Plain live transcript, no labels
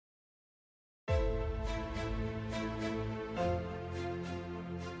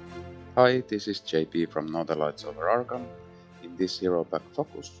Hi, this is JP from Northern Lights over Arkham. In this Hero Pack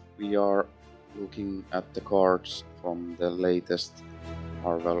Focus, we are looking at the cards from the latest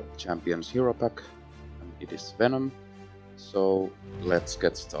Marvel Champions Hero Pack, and it is Venom. So let's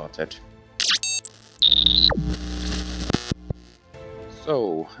get started.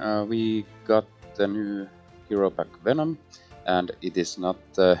 So we got the new Hero Pack Venom, and it is not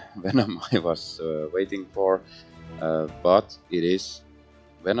the Venom I was waiting for, but it is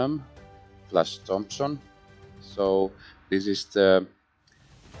Venom Flash Thompson. So this is the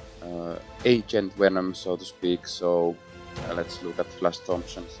Agent Venom, so to speak. So let's look at Flash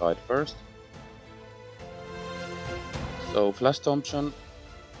Thompson side first. So Flash Thompson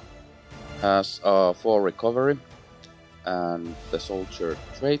has 4 recovery and the soldier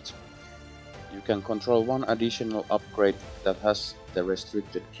trait. You can control 1 additional upgrade that has the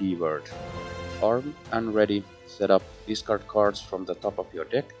restricted keyword. Armed and ready, set up discard cards from the top of your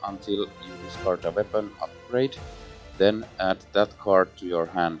deck until you discard a weapon upgrade, then add that card to your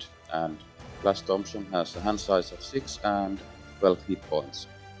hand, and Flash Thompson has a hand size of 6 and 12 hit points.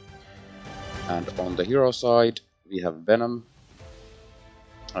 And on the hero side we have Venom.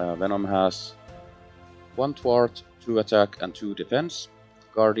 Venom has 1 thwart, 2 attack and 2 defense,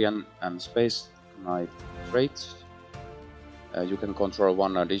 Guardian and Space Knight traits. You can control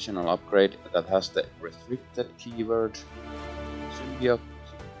 1 additional upgrade that has the restricted keyword.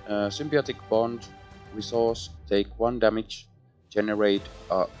 Symbiotic Bond resource, take 1 damage, generate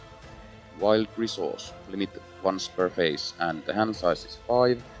a wild resource, limit once per phase, and the hand size is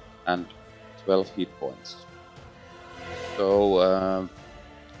 5 and 12 hit points. So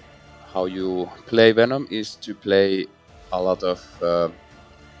how you play Venom is to play a lot of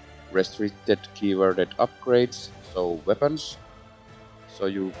restricted keyworded upgrades, so weapons. So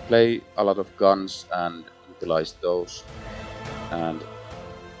you play a lot of guns and utilize those, and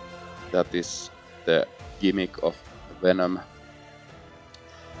that is the gimmick of Venom.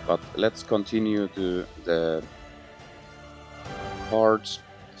 But let's continue to the cards.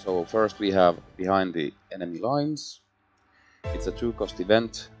 So first we have Behind the Enemy Lines. It's a 2-cost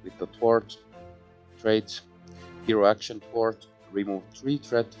event with the thwart trait. Hero action thwart, remove 3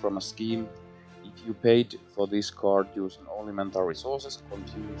 threat from a scheme. If you paid for this card using only mental resources,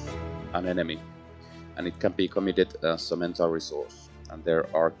 confuse an enemy, and it can be committed as a mental resource. And there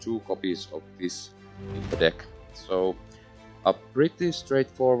are 2 copies of this in the deck. So a pretty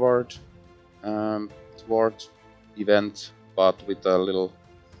straightforward thwart event, but with a little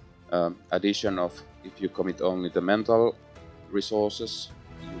addition of, if you commit only the mental resources,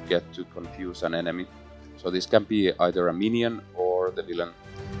 you get to confuse an enemy. So this can be either a minion or the villain.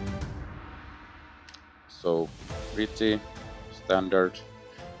 So pretty standard.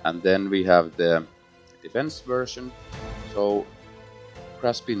 And then we have the defense version. So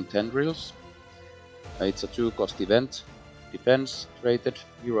Grasping Tendrils. It's a 2-cost event. Defense traded,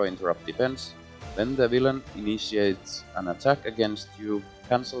 hero interrupt defense. When the villain initiates an attack against you,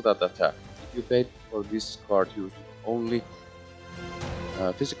 cancel that attack. If you paid for this card using only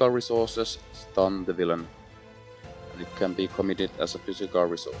physical resources, stun the villain. And it can be committed as a physical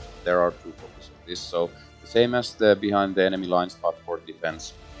resource. There are 2 copies of this, so the same as the Behind the Enemy Lines, but for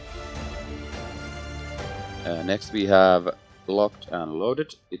defense. Next we have Locked and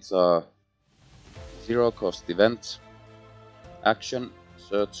Loaded. It's a 0-cost event. Action,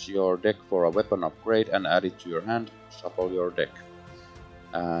 search your deck for a weapon upgrade and add it to your hand, shuffle your deck.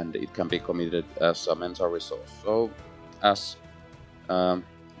 And it can be committed as a mental resource. So as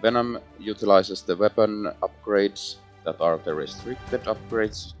Venom utilizes the weapon upgrades that are the restricted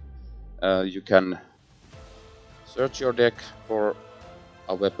upgrades, you can search your deck for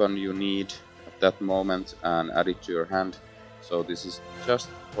a weapon you need at that moment and add it to your hand. So this is just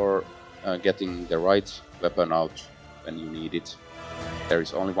for getting the right weapon out when you need it. There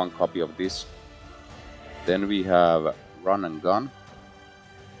is only 1 copy of this. Then we have Run and Gun.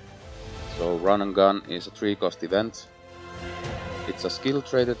 So Run and Gun is a 3-cost event. It's a skill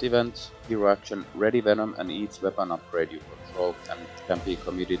traded event. Hero action, ready Venom and each weapon upgrade you control, and it can be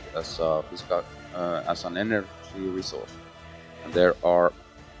committed as a physical, as an energy resource. And there are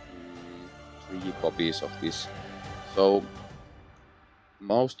 3 copies of this. So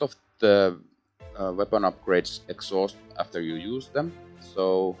most of the weapon upgrades exhaust after you use them.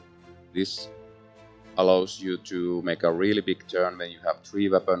 So this allows you to make a really big turn when you have 3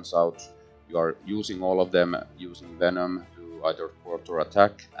 weapons out. You are using all of them using Venom to either thwart or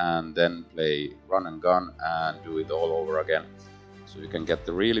attack, and then play Run and Gun and do it all over again. So you can get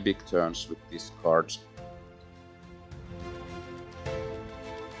the really big turns with these cards.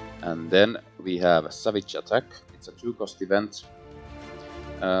 And then we have Savage Attack. It's a 2-cost event.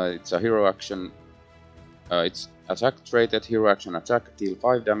 It's a hero action. It's attack traded hero action attack. Deal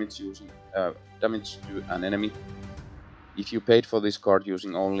 5 damage using damage to an enemy. If you paid for this card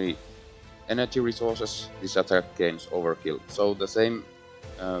using only energy resources, this attack gains overkill. So the same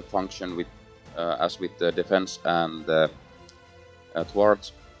function with as with the defense and the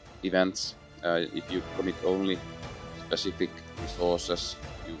thwart events. If you commit only specific resources,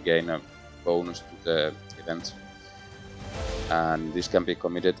 you gain a bonus to the event, and this can be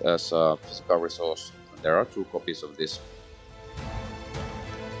committed as a physical resource. There are 2 copies of this.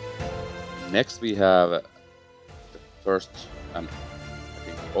 Next we have the first and I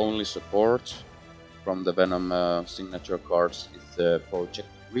think only support from the Venom signature cards is the Project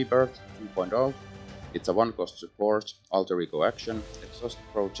Rebirth 2.0. It's a 1-cost support, alter ego action, exhaust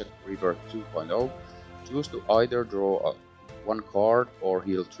Project Rebirth 2.0. Choose to either draw 1 card or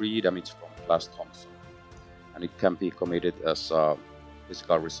heal 3 damage from Blast Thompson. And it can be committed as a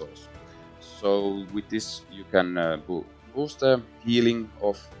physical resource. So with this you can boost the healing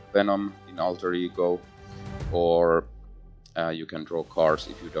of Venom in alter ego, or you can draw cards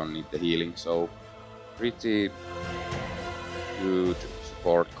if you don't need the healing. So pretty good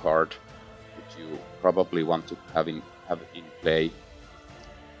support card which you probably want to have in play.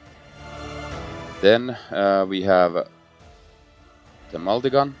 Then we have the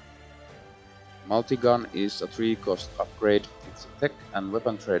Multigun. Multigun is a 3-cost upgrade. It's a tech and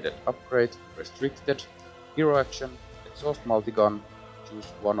weapon traded upgrade, restricted, hero action, exhaust Multigun, choose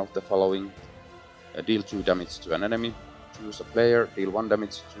one of the following, deal 2 damage to an enemy, choose a player, deal 1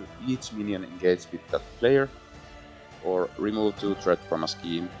 damage to each minion engaged with that player, or remove 2 threat from a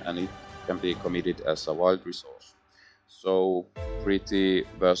scheme, and it can be committed as a wild resource. So pretty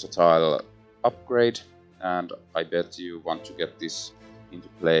versatile upgrade, and I bet you want to get this into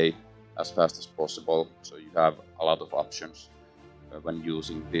play as fast as possible, so you have a lot of options when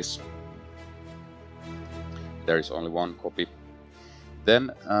using this. There is only 1 copy.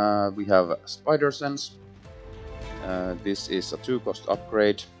 Then we have Spider Sense. This is a 2-cost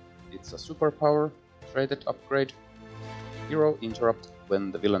upgrade. It's a superpower traded upgrade. Hero interrupt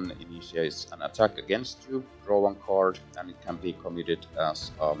when the villain initiates an attack against you. Draw 1 card, and it can be committed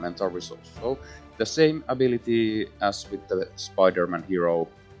as a mental resource. So the same ability as with the Spider-Man hero.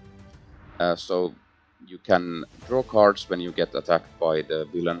 So you can draw cards when you get attacked by the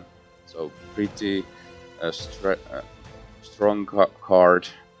villain. So pretty strong card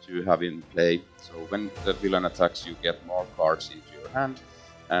to have in play. So when the villain attacks, you get more cards into your hand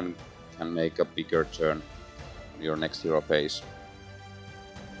and can make a bigger turn on your next hero phase.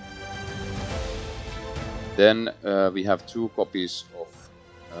 Then we have 2 copies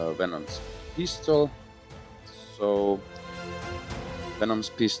of Venom's pistol. So Venom's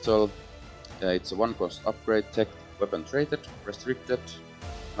pistol, it's a 1-cost upgrade, tech, weapon traded, restricted,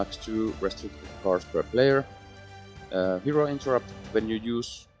 max 2 restricted cards per player. Hero interrupt when you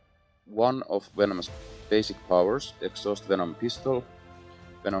use one of Venom's basic powers, exhaust Venom pistol.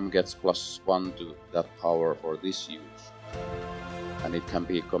 Venom gets +1 to that power for this use, and it can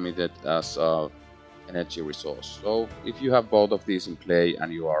be committed as a energy resource. So if you have both of these in play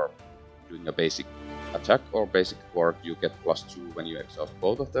and you are doing a basic attack or basic work, you get +2 when you exhaust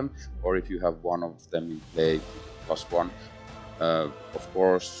both of them, or if you have one of them in play, you get +1. Of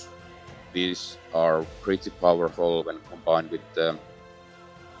course, these are pretty powerful when combined with the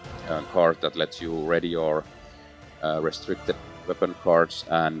card that lets you ready your restricted weapon cards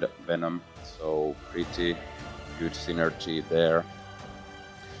and Venom, so pretty good synergy there.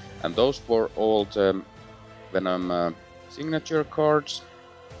 And those were all the Venom signature cards.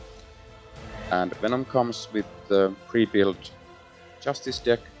 And Venom comes with the pre-built Justice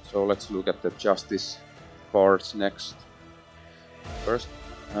deck, so let's look at the Justice cards next. First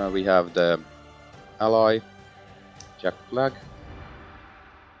we have the ally Jack Flag.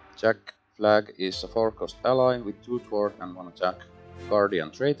 Jack Flag is a 4-cost ally with 2 thwart and 1 attack, Guardian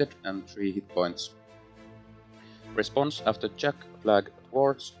traded and 3 hit points. Response: after Jack Flag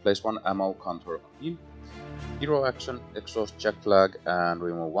thwarts, place 1 ammo counter on him. Hero action: exhaust Jack Flag and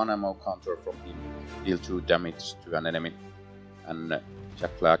remove 1 ammo counter from him. Deal 2 damage to an enemy. And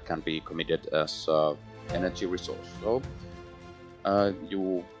Jack Flag can be committed as energy resource. So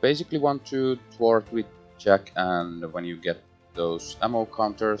you basically want to thwart with Jack, and when you get those ammo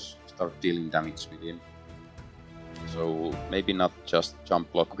counters, start dealing damage with him. So maybe not just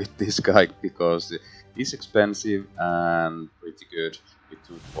jump block with this guy, because he's expensive and pretty good with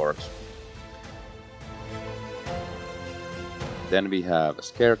 2 thwarts. Then we have a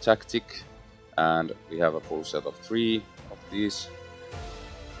Scare Tactic, and we have a full set of 3 of these.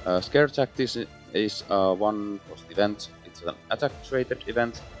 Scare Tactic is a 1-cost event. It's an attack traded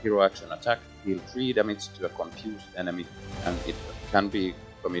event, hero action attack, deal 3 damage to a confused enemy, and it can be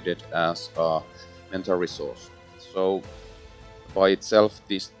committed as a mental resource. So by itself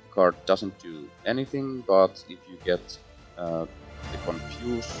this card doesn't do anything, but if you get the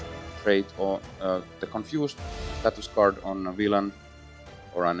confused trait or the confused status card on a villain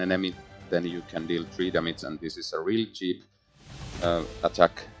or an enemy, then you can deal 3 damage, and this is a really cheap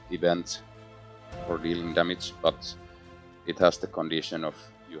attack event for dealing damage, but it has the condition of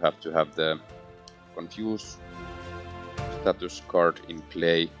you have to have the confused status card in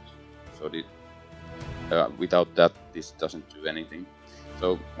play, so without that this doesn't do anything.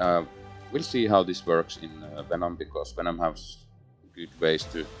 So we'll see how this works in Venom, because Venom has good ways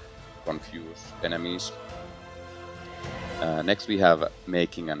to confuse enemies. Next we have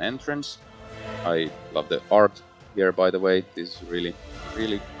Making an Entrance. I love the art here, by the way. This is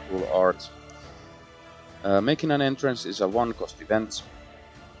really cool art. Making an Entrance is a 1-cost event.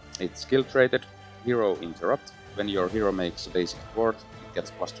 It's skill traded. Hero Interrupt. When your hero makes a basic thwart, it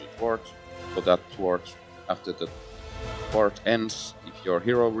gets +2 thwart. For that thwart, after the thwart ends, if your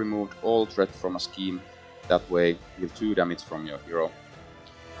hero removed all threat from a scheme, that way deal 2 damage from your hero.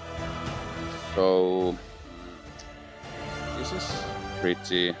 So this is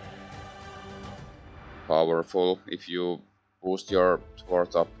pretty powerful. If you boost your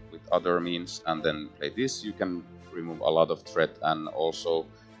thwart up with other means and then play this, you can remove a lot of threat and also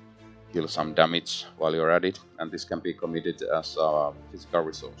deal some damage while you're at it, and this can be committed as a physical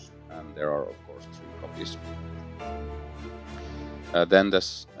resource, and there are of course 3 copies. Then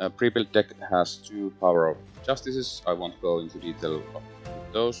this pre-built deck has 2 Power of Justices. I won't go into detail of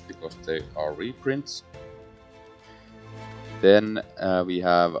those because they are reprints. Then we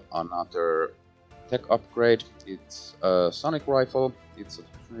have another tech upgrade. It's a Sonic Rifle. It's a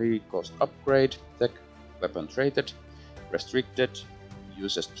 3-cost upgrade. Tech, weapon traded, restricted,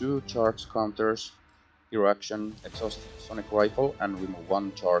 uses 2 charge counters, hero action, exhaust Sonic Rifle and remove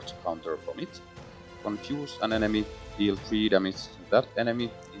 1 charge counter from it. Confuse an enemy, deal 3 damage to that enemy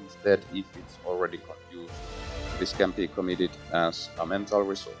instead if it's already confused. This can be committed as a mental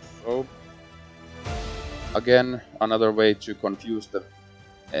resource. So again, another way to confuse the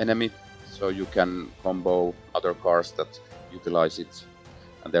enemy, so you can combo other cards that utilize it,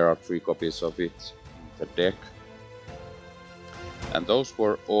 and there are 3 copies of it in the deck. And those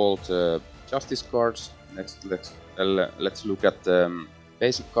were all the Justice cards. Next, let's look at the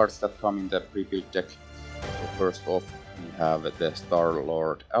basic cards that come in the pre-built deck. So first off, we have the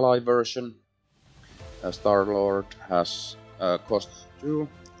Star-Lord Ally version. Star-Lord has cost 2,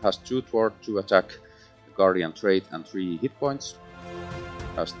 has 2 thwart, 2 attack, Guardian trait and 3 hit points.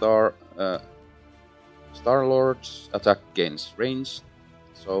 Star-Lord's attack gains range,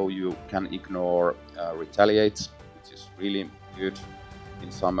 so you can ignore retaliate, which is really good in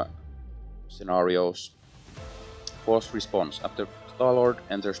some scenarios. Force response. After Star-Lord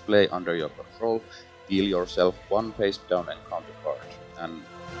enters play under your control, deal yourself 1 face down encounter card, and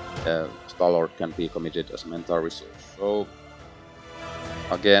Star-Lord can be committed as a mental resource. So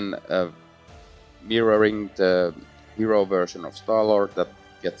again, mirroring the hero version of Star-Lord that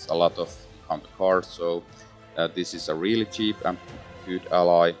gets a lot of encounter cards, so this is a really cheap and good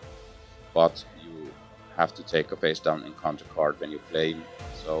ally, but you have to take a face down encounter card when you play him.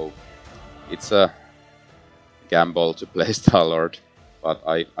 So it's a gamble to play Star-Lord, but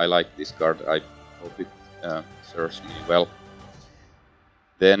I like this card. I hope it serves me well.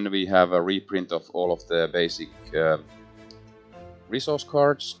 Then we have a reprint of all of the basic resource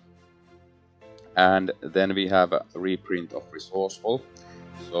cards, and then we have a reprint of Resourceful,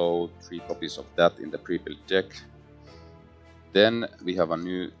 so 3 copies of that in the pre-built deck. Then we have a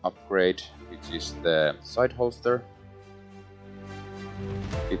new upgrade, which is the Side Holster.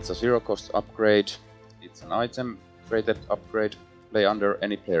 It's a 0-cost upgrade. It's an item traded upgrade. Play under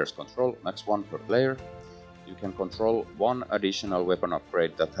any player's control, max 1 per player. You can control 1 additional weapon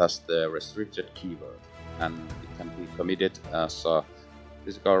upgrade that has the restricted keyword, and it can be committed as a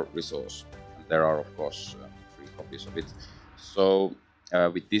physical resource. And there are of course 3 copies of it. So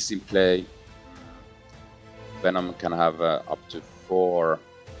with this in play, Venom can have up to 4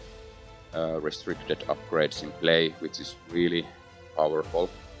 restricted upgrades in play, which is really powerful.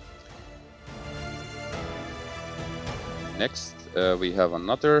 Next we have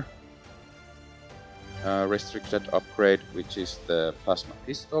another restricted upgrade, which is the Plasma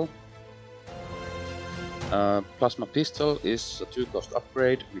Pistol. Plasma Pistol is a 2-cost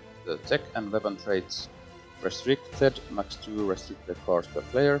upgrade with the tech and weapon traits restricted, max 2 restricted cards per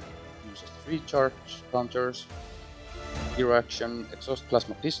player, uses 3 charge counters, hero action, exhaust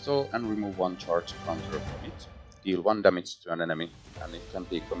Plasma Pistol and remove 1 charge counter from it. deal 1 damage to an enemy, and it can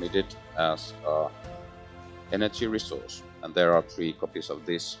be committed as a energy resource, and there are 3 copies of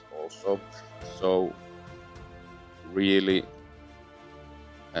this also. So really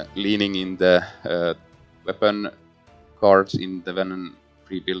leaning in the weapon cards in the Venom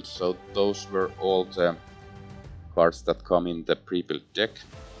pre-built, so those were all the cards that come in the pre-built deck.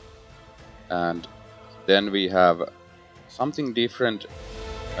 And then we have something different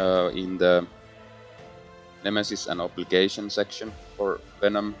in the Nemesis and Obligation section for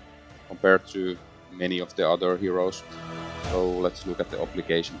Venom compared to many of the other heroes. So let's look at the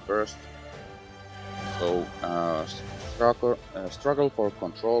Obligation first. So struggle for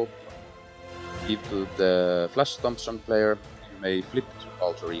control. Give to the Flash Thompson player, you may flip to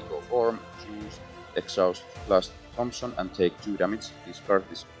alter ego form, choose Exhaust Flash Thompson and take 2 damage, discard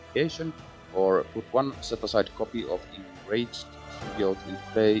this obligation, or put 1 set-aside copy of Enraged Symbiote into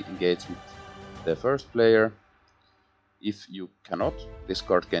play, engage with the first player. If you cannot, this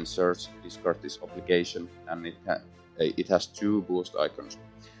card gains surge, discard this obligation, and it has 2 boost icons.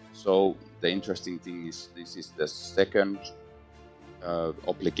 So the interesting thing is this is the second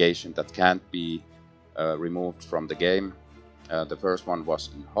obligation that can't be removed from the game. The first one was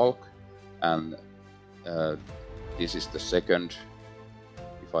in Hulk, and this is the second,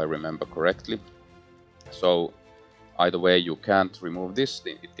 if I remember correctly. So either way, you can't remove this,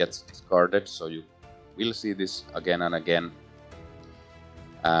 it gets discarded, so you will see this again and again.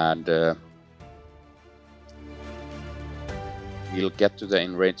 And we'll get to the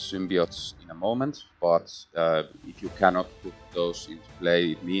Enraged Symbiotes in a moment, but if you cannot put those into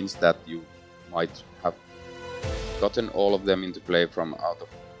play, it means that you might have gotten all of them into play from out of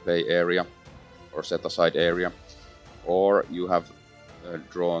play area or set aside area, or you have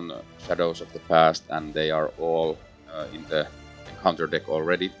drawn Shadows of the Past and they are all in the encounter deck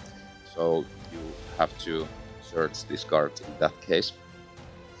already, so you have to search this card in that case.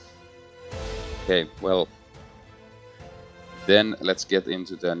 Okay, well, then let's get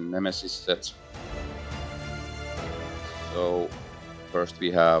into the Nemesis set. So first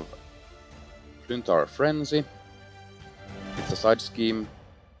we have Pluntar Frenzy. It's a side scheme.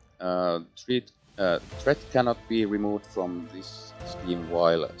 Threat cannot be removed from this scheme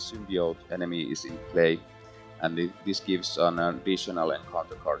while symbiote enemy is in play, and this gives an additional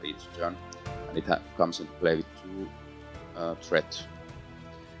encounter card each turn, and it comes into play with 2 threat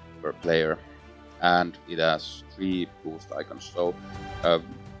per player, and it has 3 boost icons. So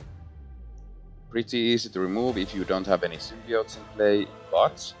pretty easy to remove if you don't have any symbiotes in play,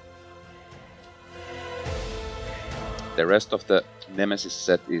 but the rest of the Nemesis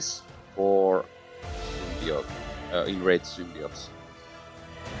set is 4 Enraged Symbiotes.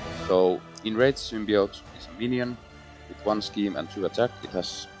 So Enraged Symbiote is a minion with 1 scheme and 2 attack. It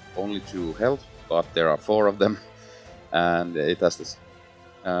has only 2 health, but there are 4 of them, and it has this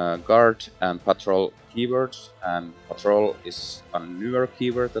guard and patrol keywords, and patrol is a newer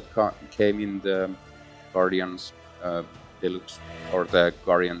keyword that came in the Guardians Deluxe or the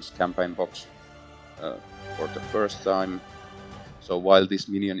Guardians campaign box for the first time. So while this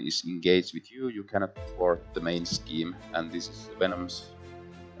minion is engaged with you, you cannot thwart the main scheme, and this is Venom's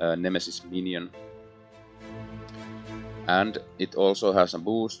Nemesis minion. And it also has a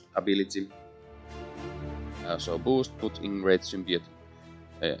boost ability. So boost, put Enraged Symbiote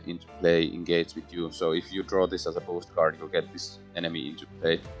into play, engage with you. So if you draw this as a boost card, you'll get this enemy into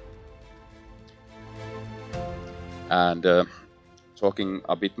play. And talking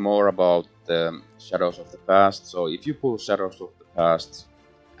a bit more about the Shadows of the Past. So if you pull Shadows of the Past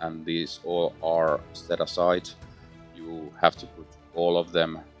and these all are set aside, you have to put all of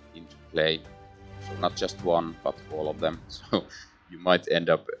them into play. So not just 1, but all of them. So you might end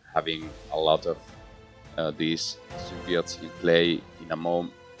up having a lot of these symbiotes in play in a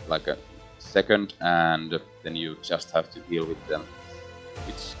moment, like a second, and then you just have to deal with them,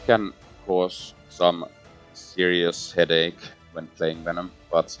 which can cause some serious headache when playing Venom.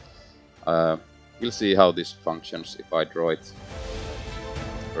 But we'll see how this functions if I draw it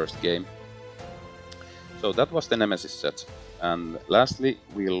first game. So that was the Nemesis set, and lastly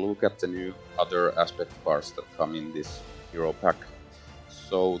we'll look at the new other aspect cards that come in this hero pack.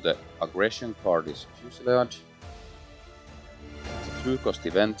 So the aggression card is Fusilade. It's a 2-cost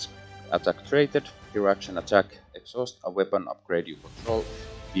event. Attack traded, hero action attack, exhaust a weapon upgrade you control,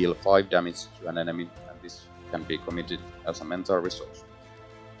 deal 5 damage to an enemy, and this can be committed as a mental resource.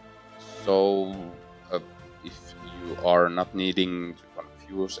 So if you are not needing to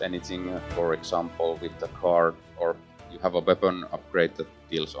confuse anything, for example with the card, or you have a weapon upgrade that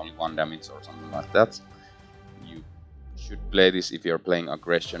deals only 1 damage or something like that, you should play this if you're playing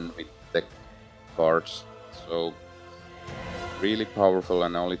aggression with the cards So really powerful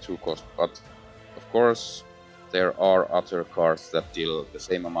and only 2 cost, but of course there are other cards that deal the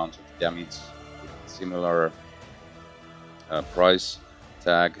same amount of damage with similar price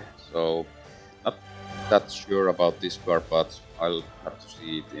tag, so not that sure about this card, but I'll have to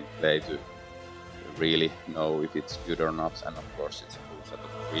see it in play to really know if it's good or not, and of course it's a full set of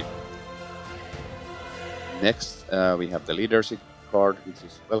 3. Next we have the leadership card, which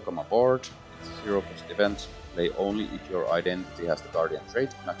is Welcome Aboard. It's a 0 cost event. Play only if your identity has the Guardian trait,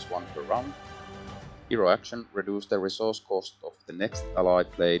 max 1 per round. Hero action, reduce the resource cost of the next ally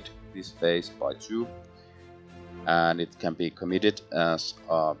played this phase by 2, and it can be committed as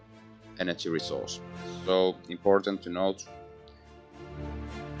an energy resource. So important to note,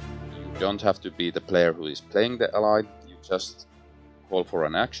 you don't have to be the player who is playing the ally, you just call for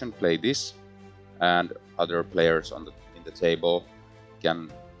an action, play this, and other players in the table can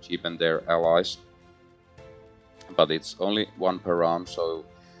cheapen their allies. But it's only 1 per round, so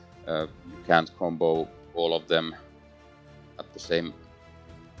you can't combo all of them at the same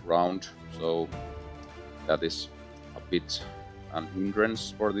round, so that is a bit an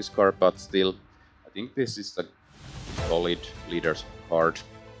hindrance for this card, but still I think this is a solid leader's card.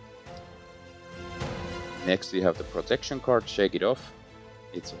 Next we have the protection card, Shake It Off.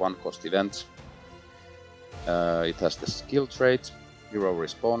 It's a 1 cost event. It has the skill trait, Hero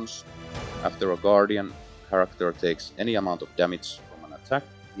Response. After a Guardian character takes any amount of damage from an attack,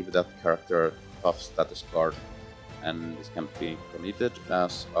 give that character tough status card, and this can be committed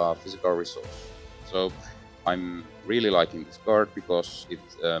as a physical resource. So I'm really liking this card because it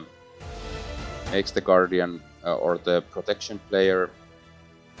makes the Guardian or the protection player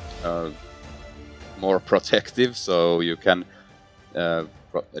more protective, so you can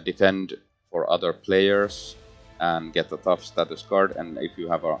defend for other players and get a tough status card, and if you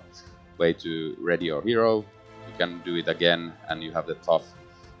have a way to ready your hero, you can do it again and you have the tough,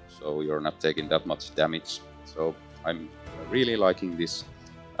 so you're not taking that much damage. So I'm really liking this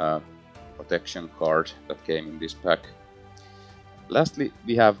protection card that came in this pack. Lastly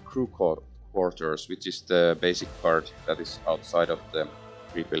we have Crew Quarters, which is the basic card that is outside of the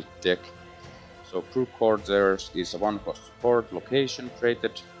pre-built deck. So Crew Quarters is a 1 cost support, location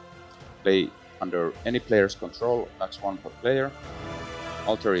traded, play under any player's control, max 1 per player.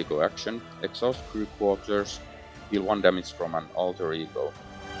 Alter Ego action, exhaust Crew Quarters, deal 1 damage from an Alter Ego,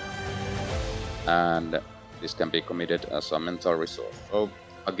 and this can be committed as a mental resource. So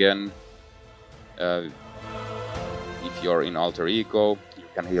again, if you're in Alter Ego, you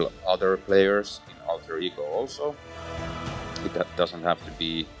can heal other players in Alter Ego also. It doesn't have to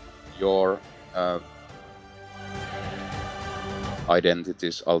be your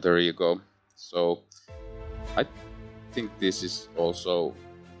identity's Alter Ego. So I think this is also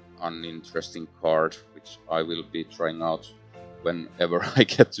an interesting card, which I will be trying out whenever I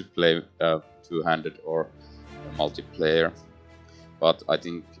get to play two-handed or multiplayer, but I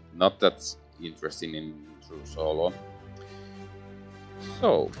think not that interesting in true solo.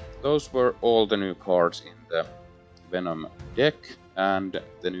 So those were all the new cards in the Venom deck and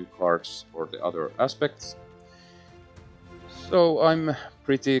the new cards for the other aspects. So I'm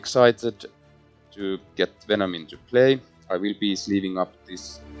pretty excited to get Venom into play. I will be sleeving up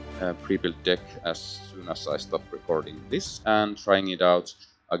this pre-built deck as soon as I stop recording this and trying it out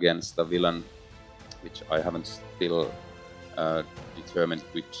against the villain, which I haven't still determined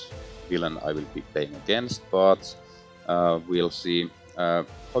which villain I will be playing against, but we'll see.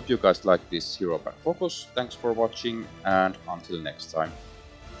 Hope you guys like this Hero Pack Focus. Thanks for watching, and until next time.